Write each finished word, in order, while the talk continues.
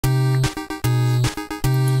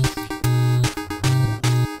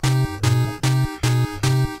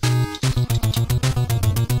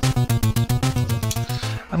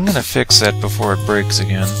gonna fix that before it breaks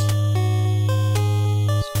again.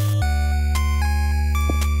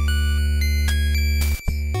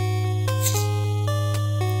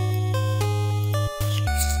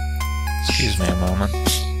 Excuse me a moment.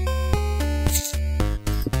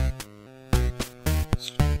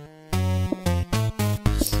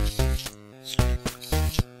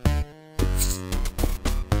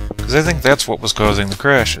 Because I think that's what was causing the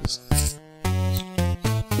crashes.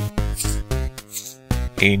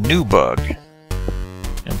 A new bug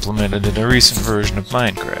implemented in a recent version of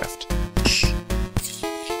Minecraft.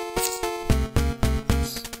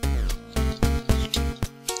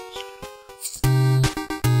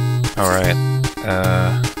 Alright,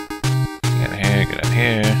 get in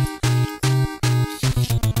here.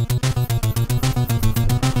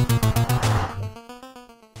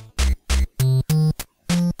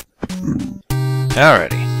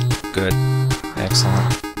 Alrighty, good,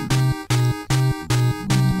 excellent.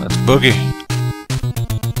 Let's boogie.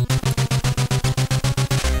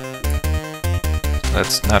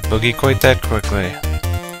 Let's not boogie quite that quickly.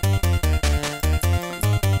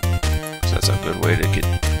 So that's a good way to get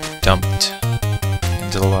dumped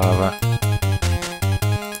into the lava.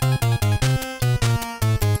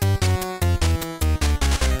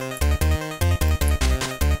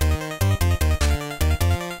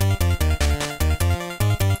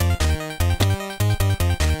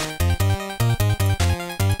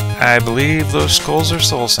 I believe those skulls are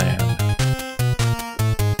soul sand.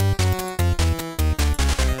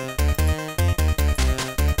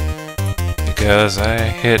 Because I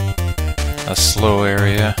hit a slow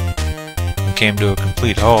area and came to a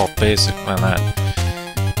complete halt, basically. Well, not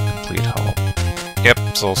complete halt.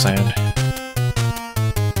 Yep, soul sand.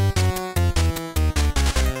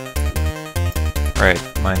 Right,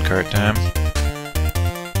 minecart time.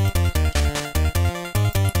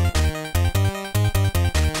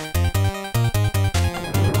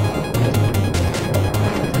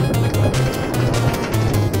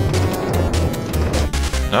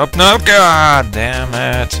 Nope, nope, god damn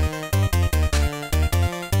it.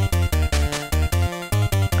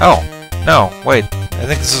 Oh, no, wait, I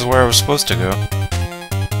think this is where I was supposed to go.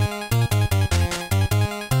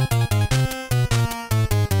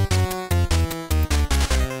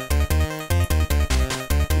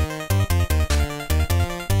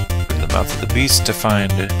 In the mouth of the beast to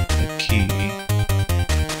find a key.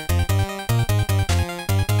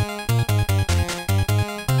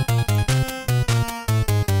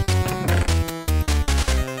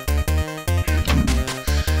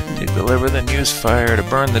 Deliver, then use fire to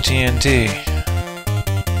burn the TNT.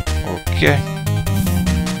 Okay.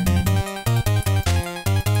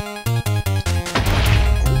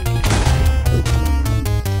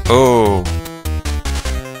 Oh.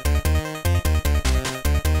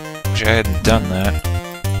 Wish I hadn't done that.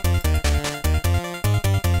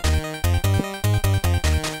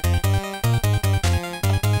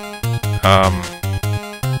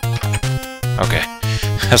 Okay.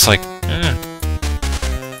 That's like...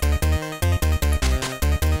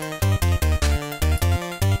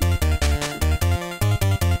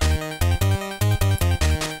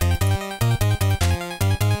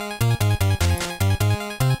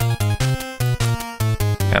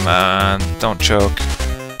 Come on, don't choke.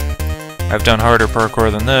 I've done harder parkour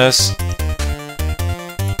than this.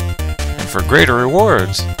 And for greater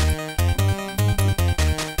rewards.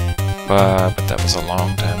 But that was a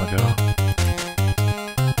long time ago.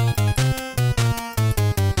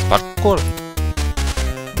 Parkour.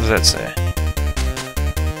 What does that say?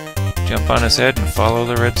 Jump on his head and follow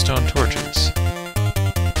the redstone torches.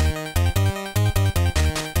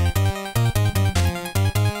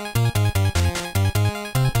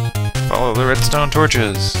 Follow the redstone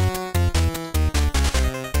torches.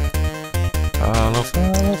 Follow,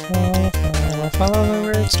 follow, follow, follow, follow the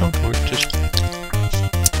redstone torches.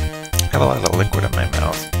 I have a lot of liquid in my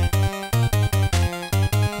mouth.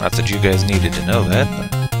 Not that you guys needed to know that, but...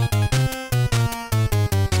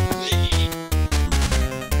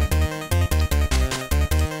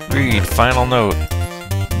 Read final note.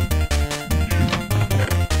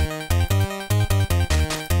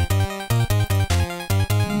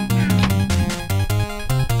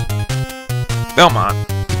 Belmont,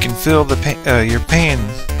 you can feel the your pain.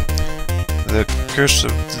 The curse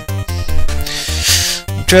of the...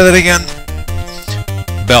 Try that again.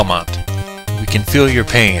 Belmont, we can feel your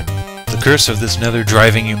pain. The curse of this nether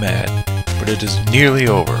driving you mad. But it is nearly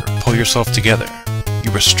over. Pull yourself together.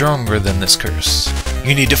 You are stronger than this curse.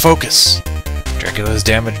 You need to focus. Dracula is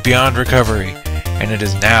damaged beyond recovery, and it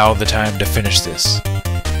is now the time to finish this.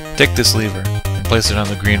 Take this lever and place it on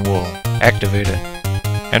the green wool. Activate it.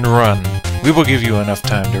 And run. We will give you enough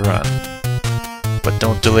time to run. But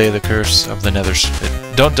don't delay the curse of the Nether.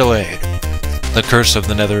 Don't delay. The curse of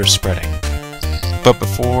the Nether is spreading. But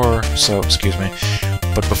before so,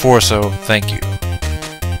 thank you.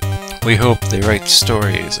 We hope they write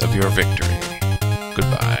stories of your victory.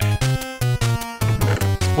 Goodbye.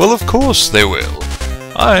 Well, of course they will.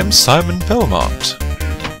 I'm Simon Belmont.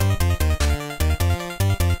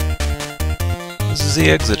 This is the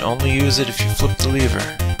exit. Only use it if you flip the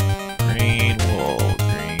lever. Green wool,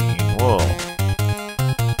 green wool.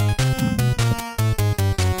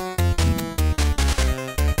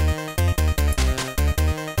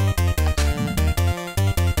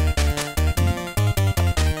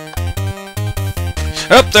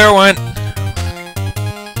 Up there it went!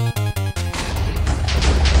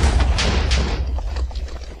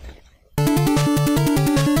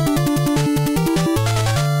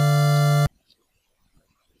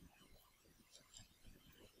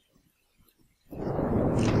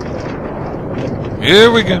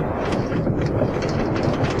 Here we go.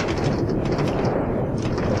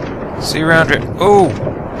 See you around here. Oh!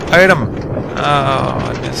 Item! Oh,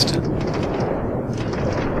 I missed it.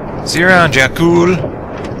 See you around, Ch02.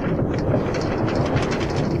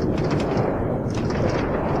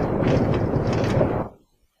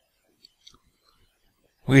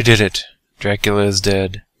 We did it. Dracula is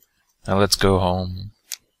dead. Now let's go home.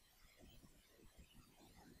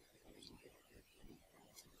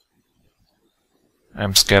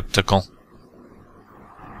 I'm skeptical.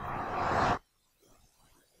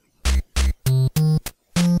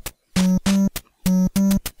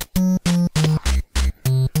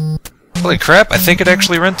 Holy crap, I think it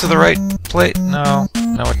actually ran to the right place. No,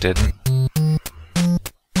 it didn't.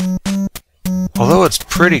 Although it's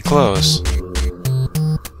pretty close.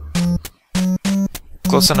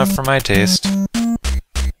 Close enough for my taste. Of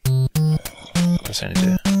course I need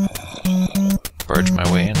to barge my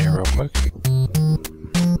way in here real quick.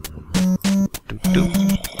 Doop doop.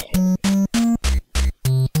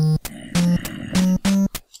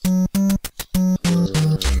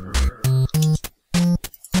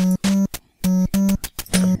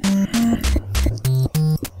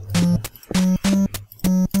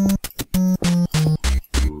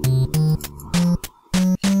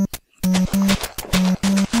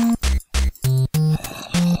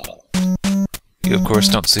 You of course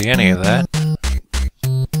don't see any of that.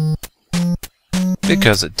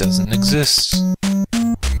 Because it doesn't exist.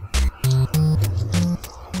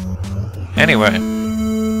 Anyway.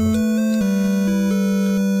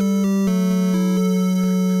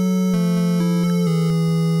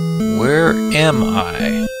 Where am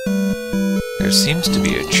I? There seems to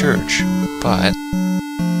be a church, but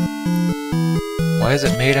why is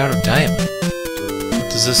it made out of diamond? What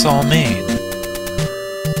does this all mean?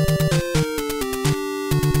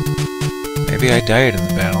 Maybe I died in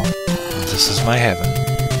the battle. This is my heaven.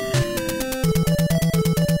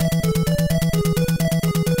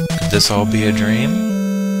 Could this all be a dream?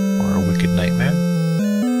 Or a wicked nightmare?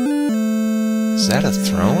 Is that a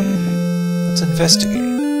throne? Let's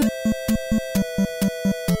investigate.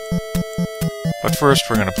 But first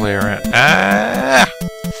we're gonna play around. Ah!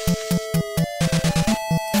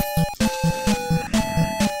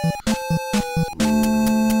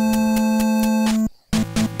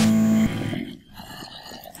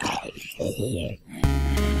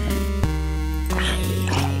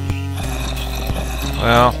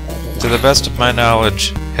 Well, to the best of my knowledge,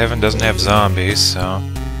 heaven doesn't have zombies, so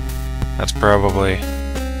that's probably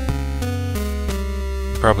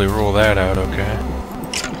rule that out, okay?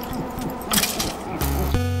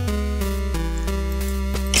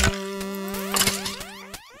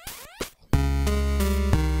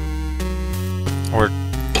 Or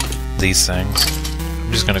these things.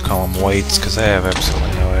 I'm just gonna call them whites because I have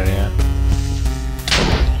absolutely no idea.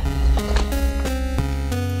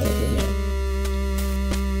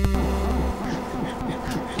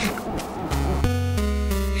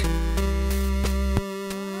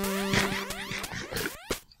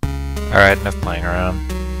 Alright, enough playing around.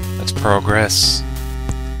 Let's progress.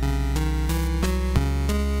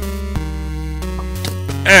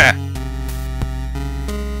 Ah!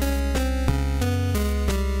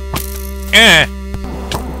 Ah!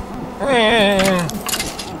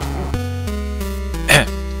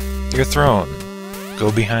 Your throne.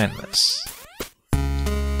 Go behind this.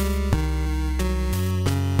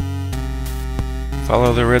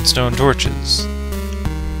 Follow the redstone torches.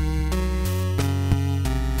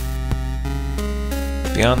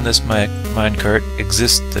 Beyond this minecart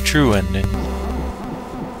exists the true ending.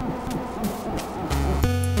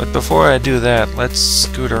 But before I do that, let's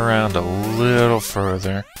scoot around a little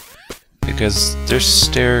further. because there's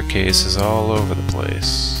staircases all over the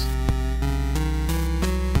place.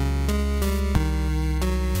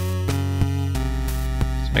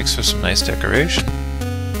 This makes for some nice decoration.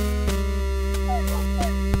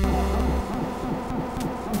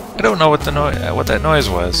 I don't know what that noise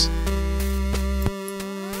was.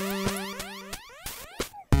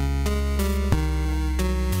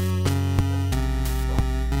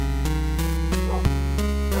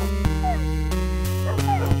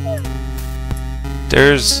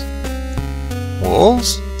 There's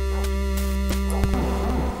wolves?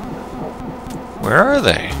 Where are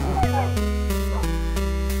they?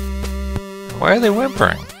 Why are they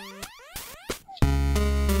whimpering?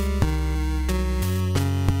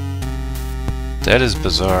 That is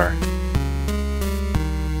bizarre.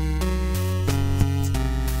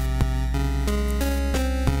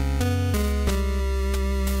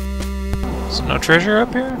 Is there no treasure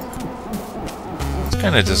up here? It's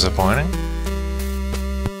kind of disappointing.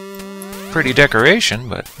 Pretty decoration,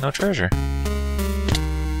 but no treasure.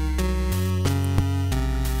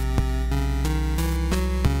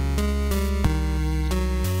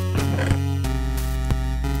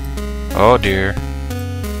 Oh dear.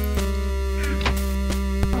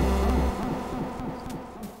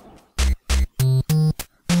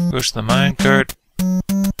 Push the minecart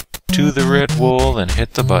to the red wool and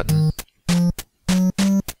hit the button.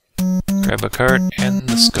 Grab a cart and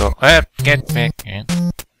the skull. Get back in.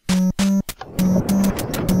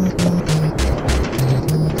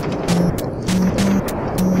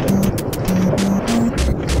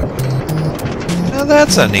 Now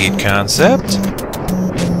that's a neat concept.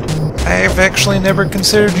 I've actually never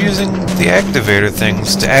considered using the activator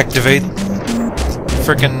things to activate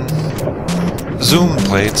frickin' zoom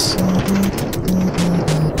plates.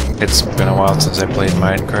 It's been a while since I played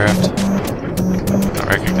Minecraft.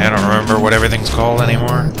 I don't remember what everything's called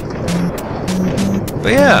anymore.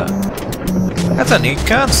 But yeah, that's a neat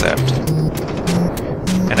concept.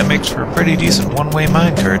 And it makes for a pretty decent one-way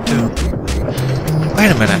minecart too.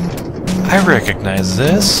 Wait a minute. I recognize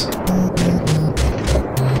this.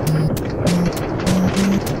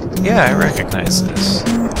 Yeah, I recognize this.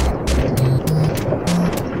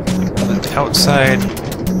 The outside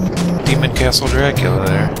Demon Castle Dracula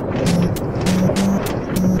there.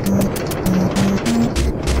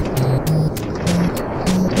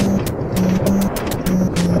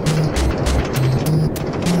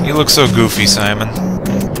 You look so goofy, Simon.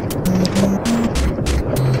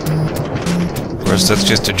 Of course, that's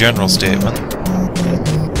just a general statement.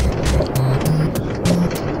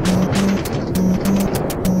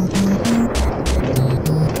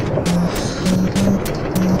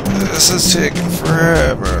 This is taking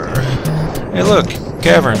forever. Hey look,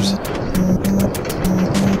 caverns.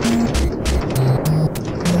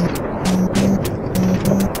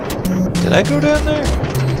 Did I go down there?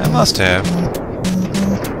 I must have.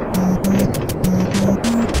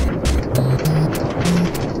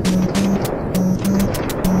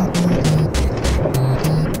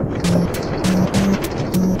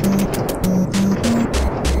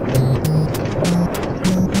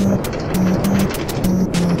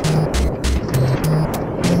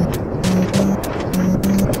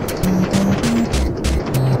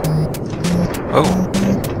 Oh.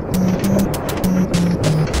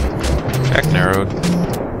 Back narrowed.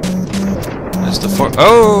 There's the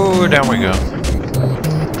oh, down we go.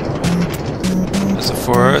 There's the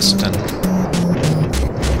forest and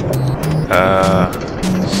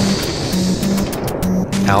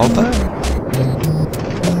Alba?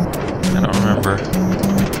 I don't remember.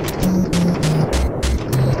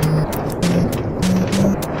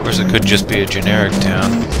 Of course, it could just be a generic town.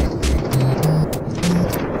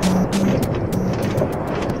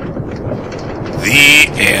 The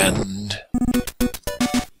end.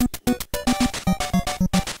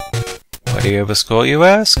 Why do you have a skull, you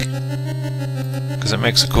ask? Because it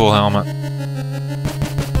makes a cool helmet.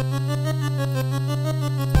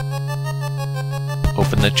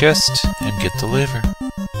 Open the chest and get the liver.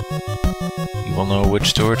 You will know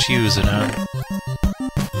which door to use it on.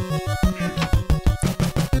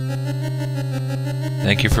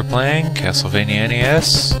 Thank you for playing Castlevania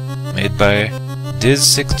NES, made by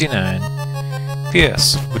Diz69.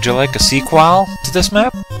 P.S. Would you like a sequel to this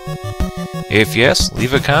map? If yes,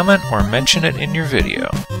 leave a comment or mention it in your video.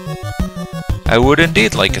 I would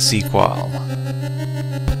indeed like a sequel.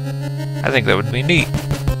 I think that would be neat.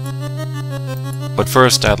 But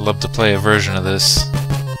first, I'd love to play a version of this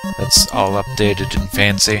that's all updated and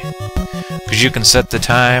fancy. Because you can set the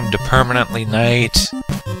time to permanently night,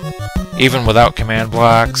 even without command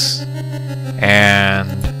blocks, and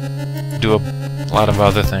do a lot of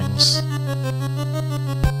other things.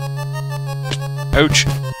 Ouch!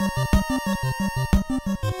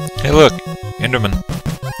 Hey look! Enderman.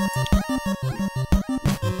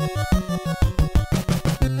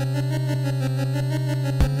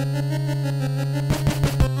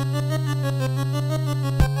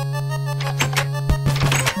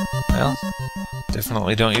 Well,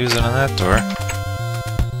 definitely don't use it on that door.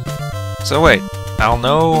 So wait, I'll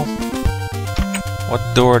know what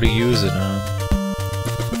door to use it on.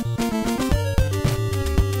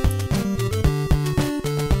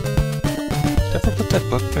 Did I ever put that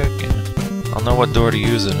book back in? I'll know what door to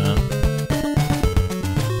use it on.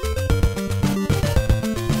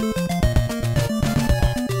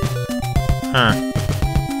 Huh.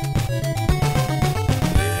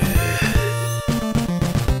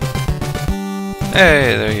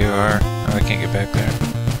 Hey, there you are. Oh, I can't get back there.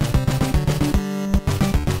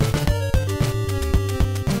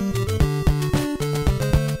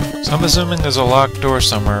 So I'm assuming there's a locked door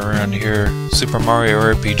somewhere around here, Super Mario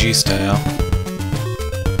RPG style,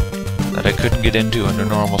 that I couldn't get into under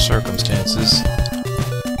normal circumstances.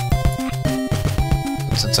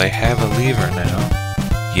 But since I have a lever now...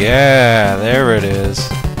 Yeah, there it is!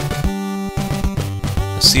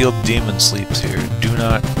 The sealed demon sleeps here.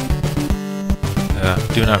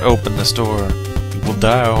 Do not open this door. You will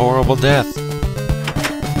die a horrible death.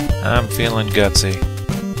 I'm feeling gutsy.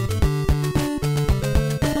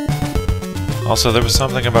 Also, there was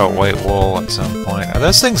something about white wool at some point. Are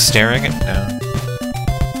those things staring at me? No.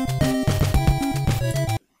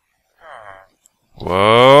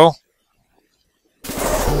 Whoa!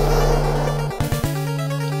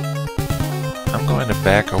 I'm going to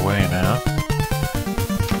back away now.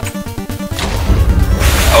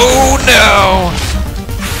 Oh no!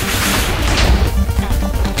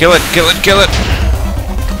 Kill it, kill it, kill it!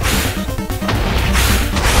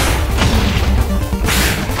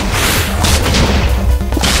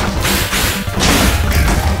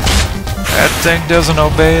 That thing doesn't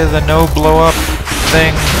obey the no blow up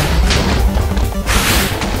thing.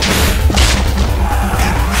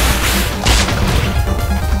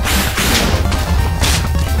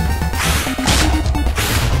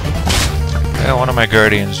 Yeah, one of my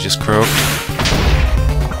guardians just croaked.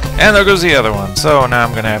 And there goes the other one. So now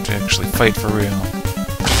I'm gonna have to actually fight for real.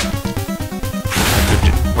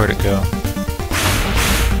 Where'd it go?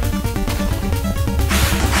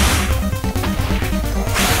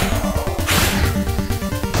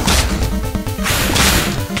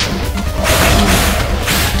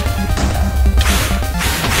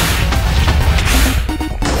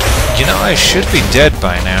 You know, I should be dead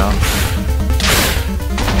by now.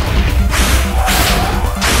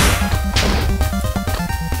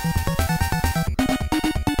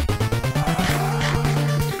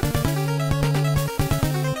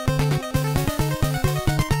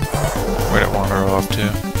 Where'd it wander off to?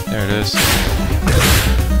 There it is.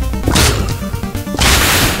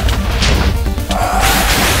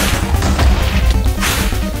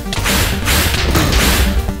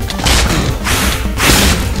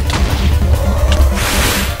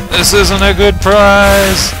 This isn't a good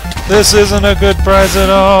prize! This isn't a good prize at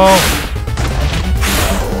all!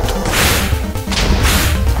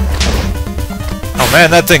 Oh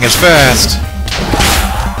man, that thing is fast!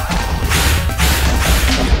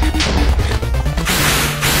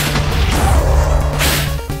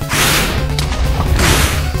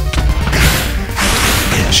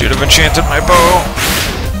 I should have enchanted my bow!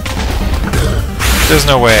 There's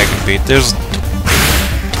no way I can beat this.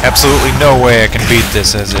 Absolutely no way I can beat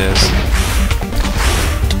this as is.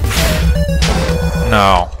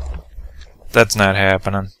 No. That's not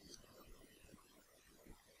happening.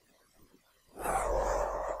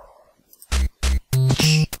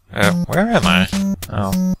 Where am I?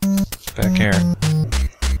 Oh. Back here.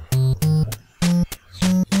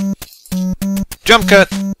 Jump cut!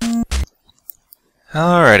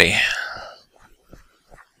 Alrighty.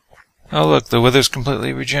 Oh look, the wither's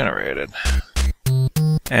completely regenerated.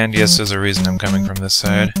 And yes, there's a reason I'm coming from this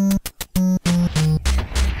side.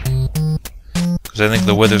 Because I think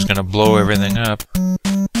the wither's gonna blow everything up.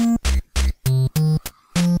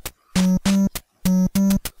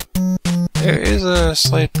 There is a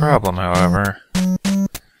slight problem, however.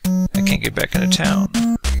 I can't get back into town.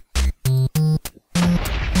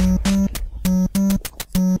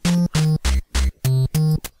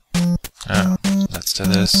 Oh, that's to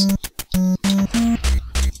this.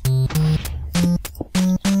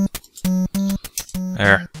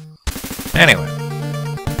 There. Anyway.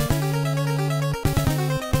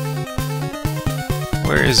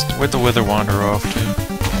 Where'd the wither wander off to?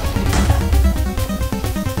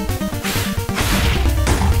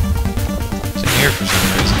 It's in here for some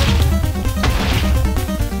reason.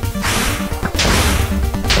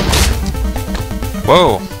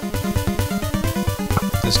 Whoa!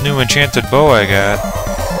 This new enchanted bow I got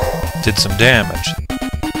did some damage.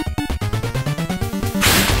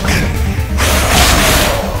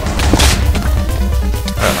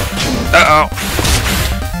 Uh-oh. Uh-oh!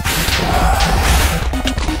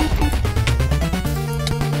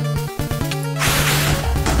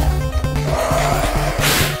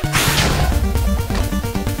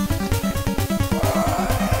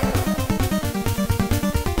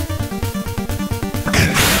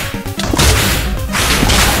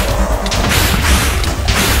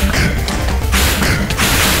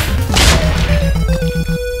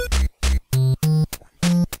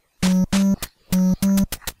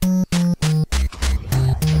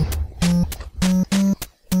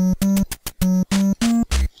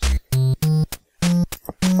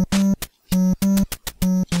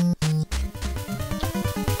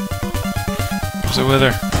 What's it with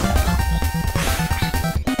her?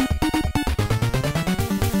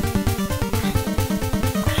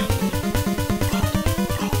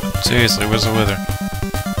 Seriously, what's it with her?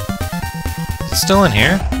 Is it still in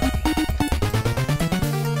here?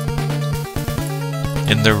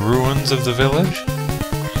 In the ruins of the village?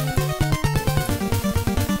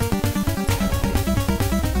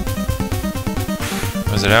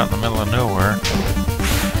 Or is it out in the middle of nowhere?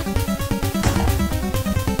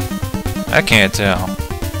 I can't tell.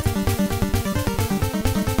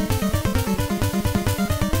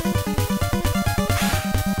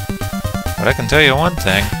 But I can tell you one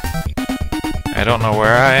thing. I don't know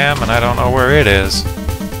where I am, and I don't know where it is.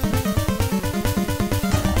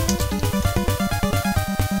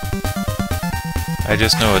 I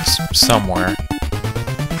just know it's somewhere.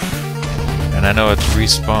 And I know it's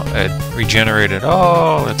regenerated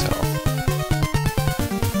all its health.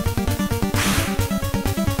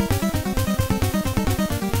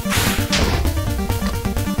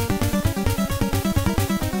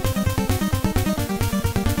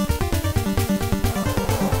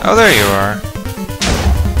 Oh, there you are.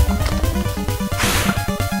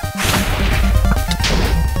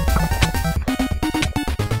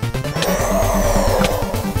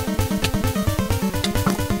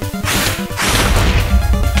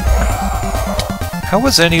 How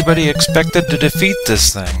was anybody expected to defeat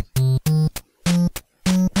this thing?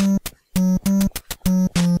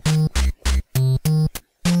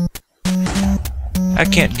 I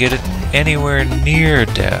can't get it anywhere near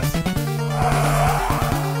death.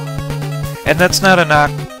 And that's not a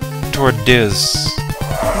knock toward Diz.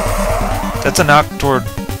 That's a knock toward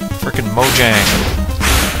frickin' Mojang.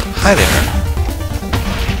 Hi there.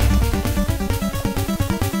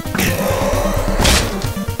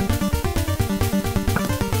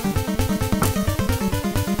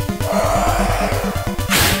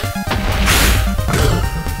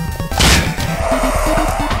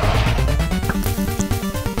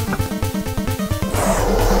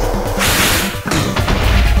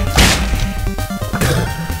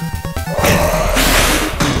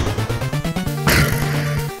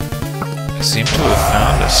 I seem to have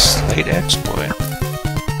found a slight exploit.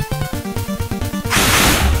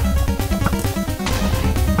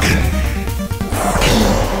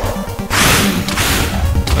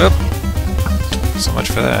 Oop. So much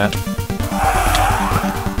for that.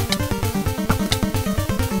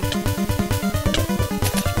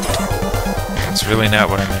 That's really not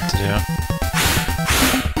what I meant to do.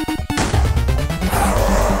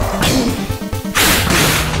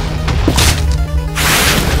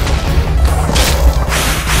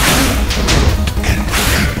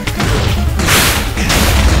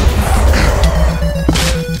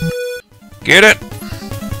 Get it!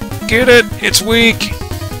 Get it! It's weak!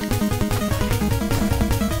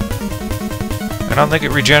 I don't think it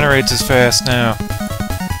regenerates as fast now.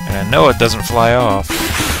 And I know it doesn't fly off.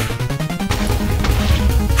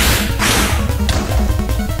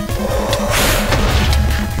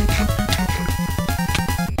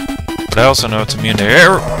 But I also know it's immune to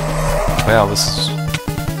air. Well, this is...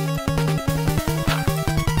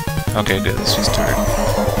 Okay, good. This was turd.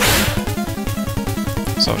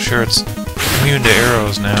 So sure it's immune to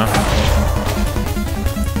arrows now.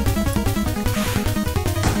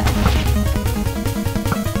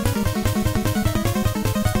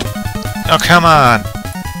 Oh, come on!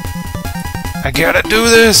 I gotta do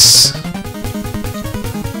this!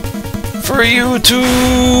 For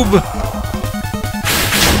YouTube!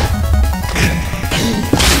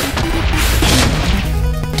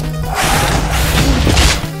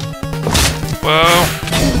 Whoa!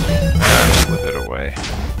 Whip it away.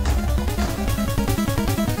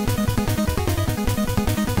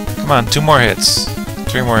 Come on, 2 more hits.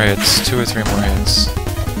 3 more hits. 2 or 3 more hits.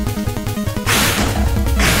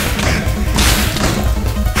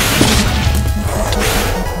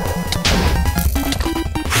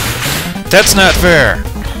 That's not fair!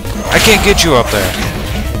 I can't get you up there!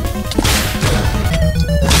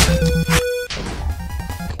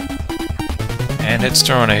 And it's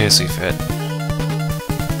throwing a hissy fit.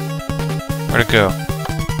 Where'd it go?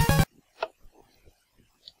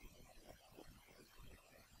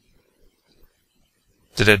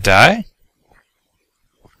 Did it die?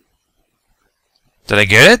 Did I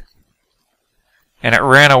get it? And it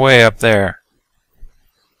ran away up there.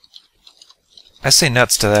 I say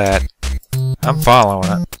nuts to that. I'm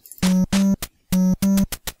following it.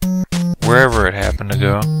 Wherever it happened to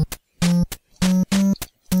go.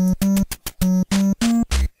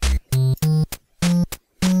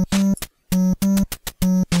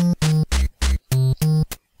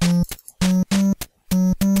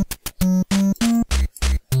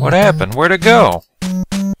 What happened? Where'd it go?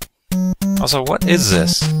 Also, what is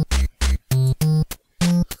this?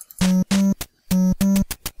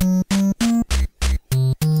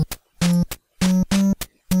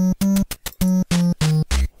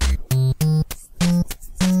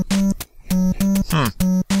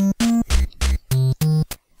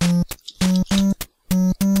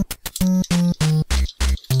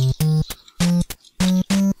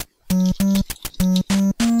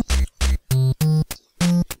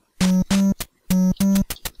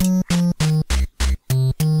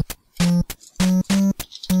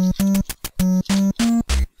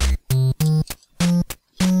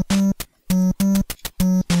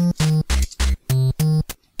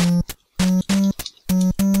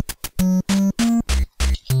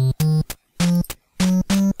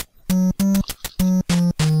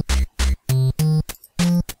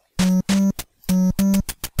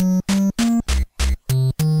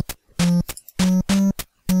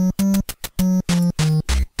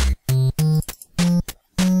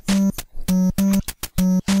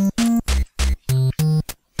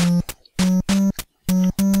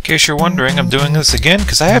 In case you're wondering, I'm doing this again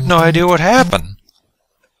because I have no idea what happened.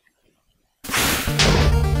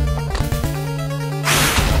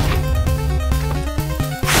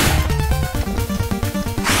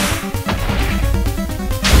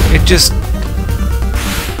 It just...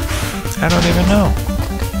 I don't even know.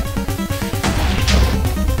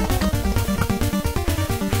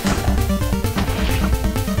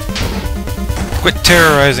 Quit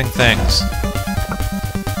terrorizing things.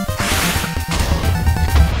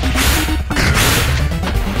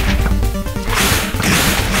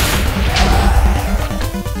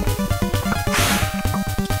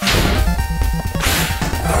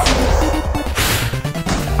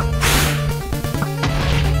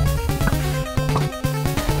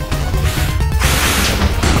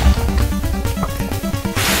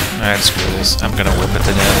 Alright, screw this. I'm gonna whip it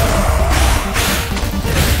to death.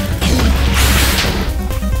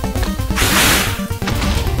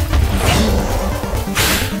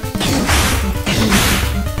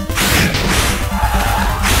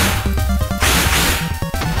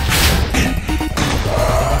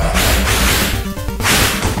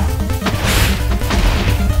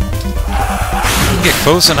 You can get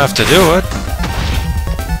close enough to do it.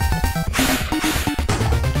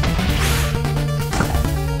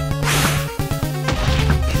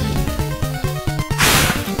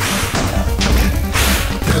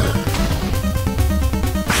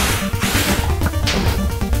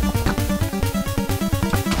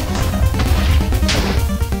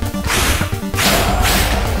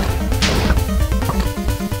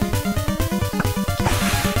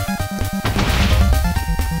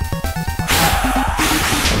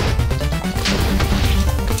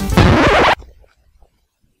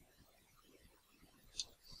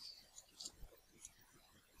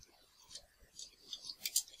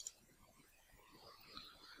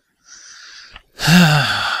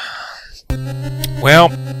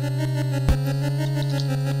 Well,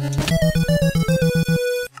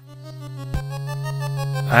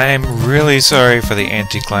 I'm really sorry for the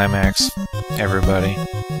anticlimax, everybody.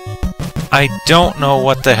 I don't know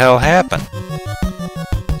what the hell happened.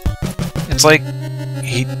 It's like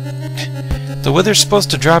the Wither's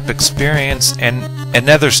supposed to drop experience and a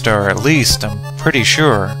Nether Star at least, I'm pretty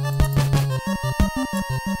sure.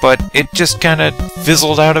 But it just kinda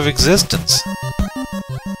fizzled out of existence.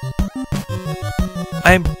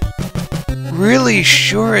 I'm really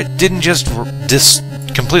sure it didn't just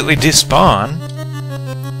completely despawn,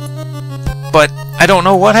 but I don't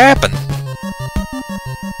know what happened.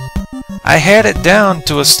 I had it down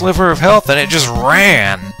to a sliver of health and it just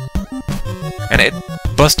ran. And it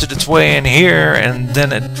busted its way in here and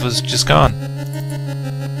then it was just gone.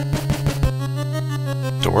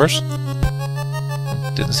 Doors?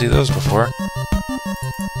 Didn't see those before.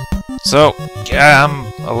 So, yeah,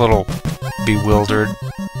 I'm a little bewildered.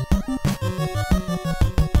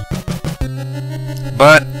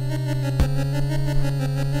 But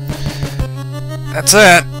that's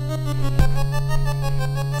it.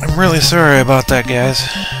 I'm really sorry about that, guys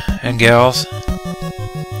and gals.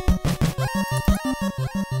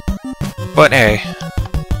 But hey,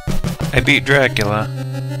 I beat Dracula.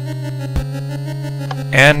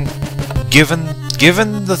 And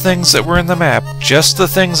given the things that were in the map, just the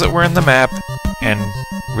things that were in the map, and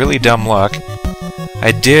really dumb luck,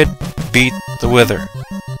 I did beat the Wither.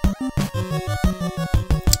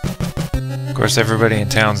 Of course, everybody in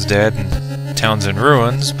town's dead, and town's in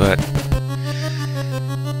ruins, but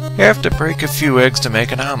you have to break a few eggs to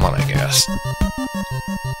make an omelet, I guess.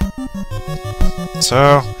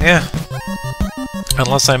 So, yeah.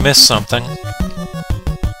 Unless I missed something.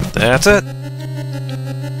 That's it.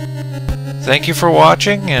 Thank you for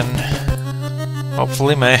watching, and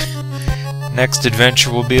hopefully my next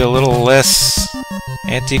adventure will be a little less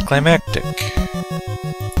anticlimactic.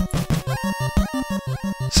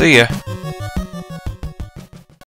 See ya.